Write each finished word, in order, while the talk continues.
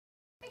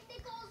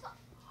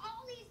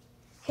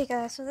Hey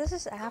guys, so this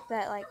is an app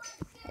that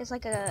is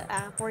like a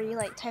app where you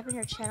like type in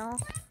your channel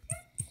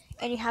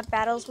and you have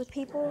battles with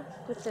people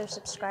with their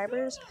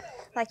subscribers.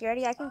 Like you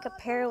ready? I can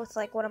compare with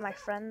like one of my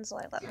friends.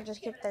 Like let me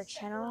just get their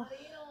channel.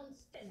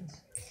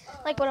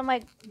 Like one of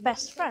my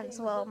best friends.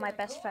 Well, my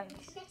best friend.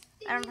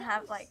 I don't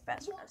have like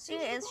best friends. See,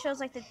 it shows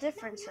like the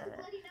difference of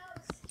it.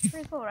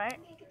 Pretty cool, right?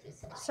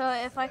 So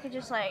if I could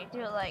just like do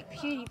it like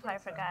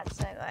PewDiePie for God's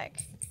sake, like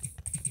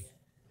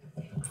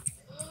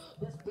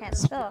can't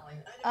spell.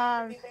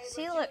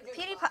 See, look,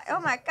 PewDiePie. Oh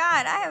my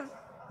God,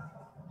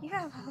 you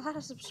have a lot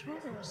of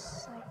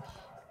subscribers. Like,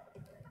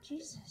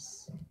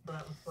 Jesus.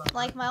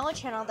 Like my old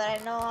channel that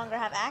I no longer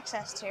have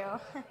access to.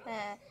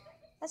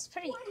 That's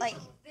pretty, like,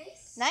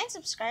 9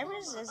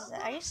 subscribers?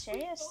 Are you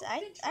serious?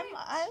 I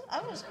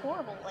was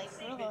horrible, like,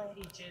 really.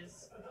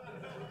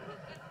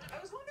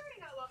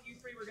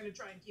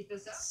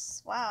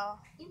 Wow.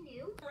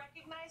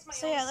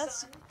 So yeah,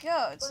 let's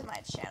go to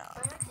my channel.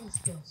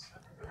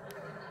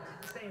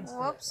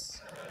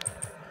 Whoops.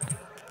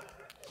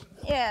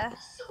 Yeah.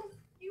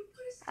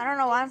 I don't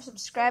know why I'm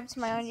subscribed to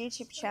my own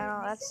YouTube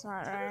channel. That's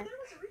not right.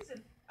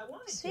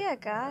 So yeah,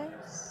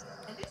 guys.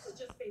 And this is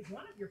just phase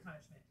 1 of your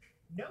punishment.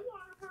 No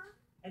water per,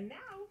 and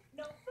now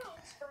no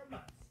phones for a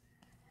month.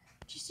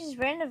 Just these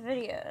random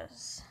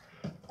videos.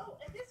 Oh,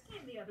 and this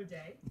came the other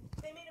day.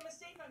 They made a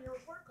mistake on your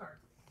report card.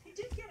 You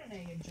did get an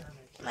A in German.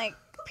 Like,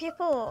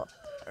 people,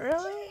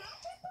 really?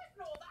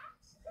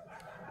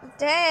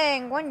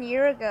 Dang, 1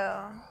 year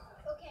ago.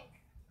 Okay,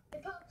 the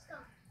Pope's gone.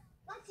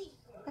 Let's see.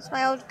 That's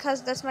my old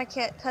cousin. That's my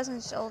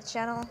cousin's old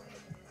channel.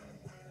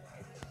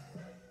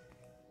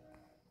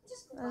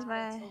 That's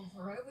my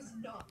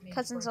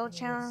cousin's old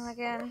channel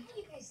again. How do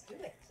you guys do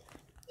it?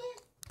 Yeah,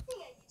 I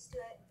think I used to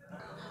it.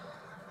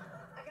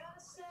 I gotta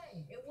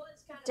say, it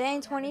was kind of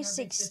Dang, fun having our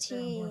big sister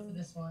on board 2016. for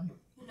this one.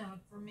 Not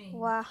for me.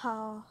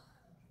 Wow.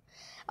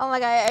 Oh my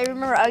God, I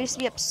remember I used to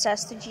be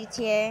obsessed with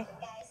GTA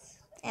Guys,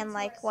 and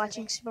like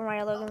watching Super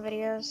Mario Logan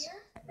videos.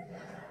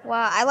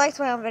 Wow, I liked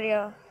my own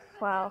video.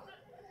 Wow.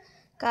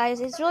 Guys,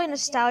 it's really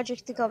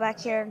nostalgic to go back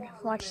here and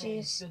watch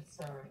these.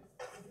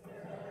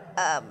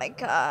 Oh my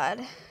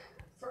God.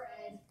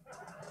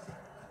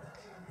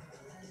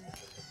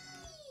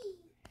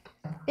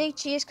 Big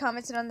Cheese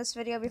commented on this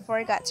video before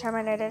he got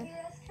terminated.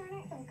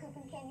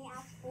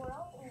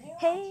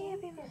 Hey,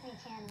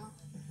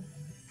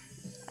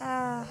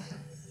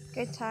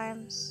 good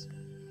times.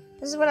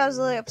 This is when I was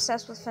really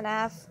obsessed with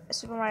FNAF,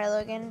 Super Mario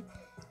Logan,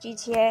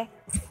 GTA.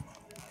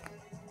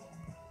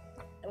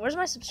 Where's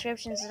my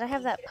subscriptions? Did I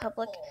have that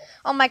public?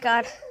 Oh my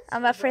God,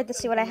 I'm afraid to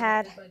see what I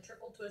had.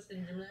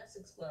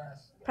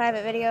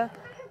 Private video.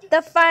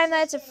 The Five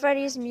Nights at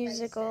Freddy's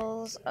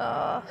musicals.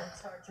 Oh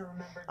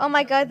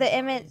my God, the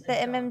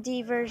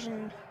MMD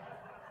version.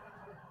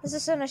 This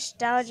is so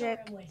nostalgic.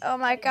 Oh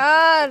my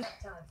God.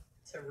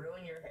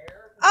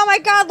 Oh my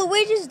God,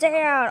 Luigi's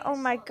down. Oh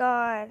my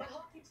God.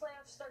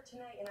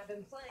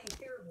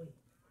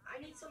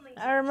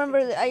 I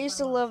remember I used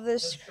to love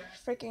this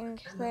freaking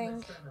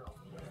thing.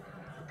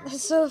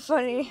 It's so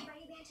funny.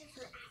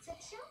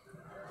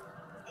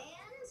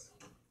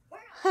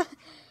 I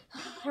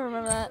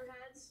remember that.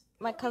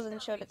 My cousin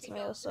showed it to me.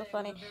 It was so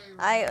funny.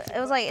 It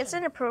was like, it's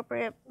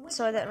inappropriate,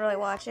 so I didn't really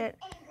watch it.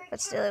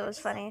 But still, it was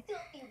funny.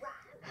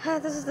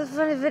 This is the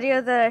funny video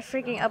that I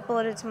freaking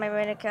uploaded to my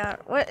main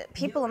account. What?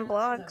 People and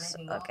blogs?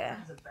 Okay.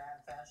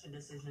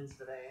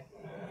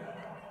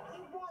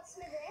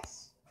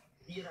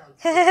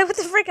 What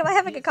the frick? Am I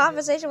having a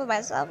conversation with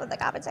myself in the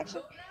comment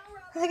section?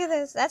 Look at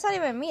this. That's not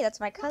even me. That's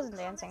my cousin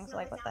dancing. So,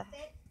 like, what the?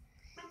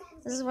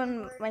 This is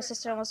when my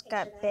sister almost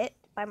got bit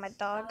by my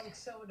dog.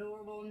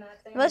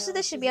 Most of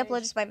this should be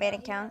uploaded to my main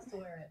account.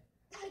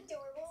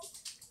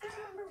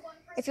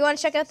 If you want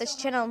to check out this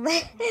channel,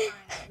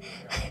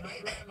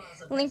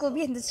 link will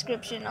be in the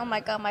description. Oh my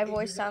God, my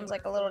voice sounds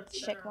like a little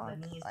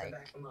chipmunk. Like,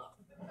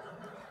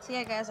 so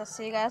yeah, guys, I'll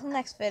see you guys in the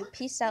next vid.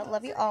 Peace out.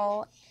 Love you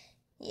all.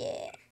 Yeah.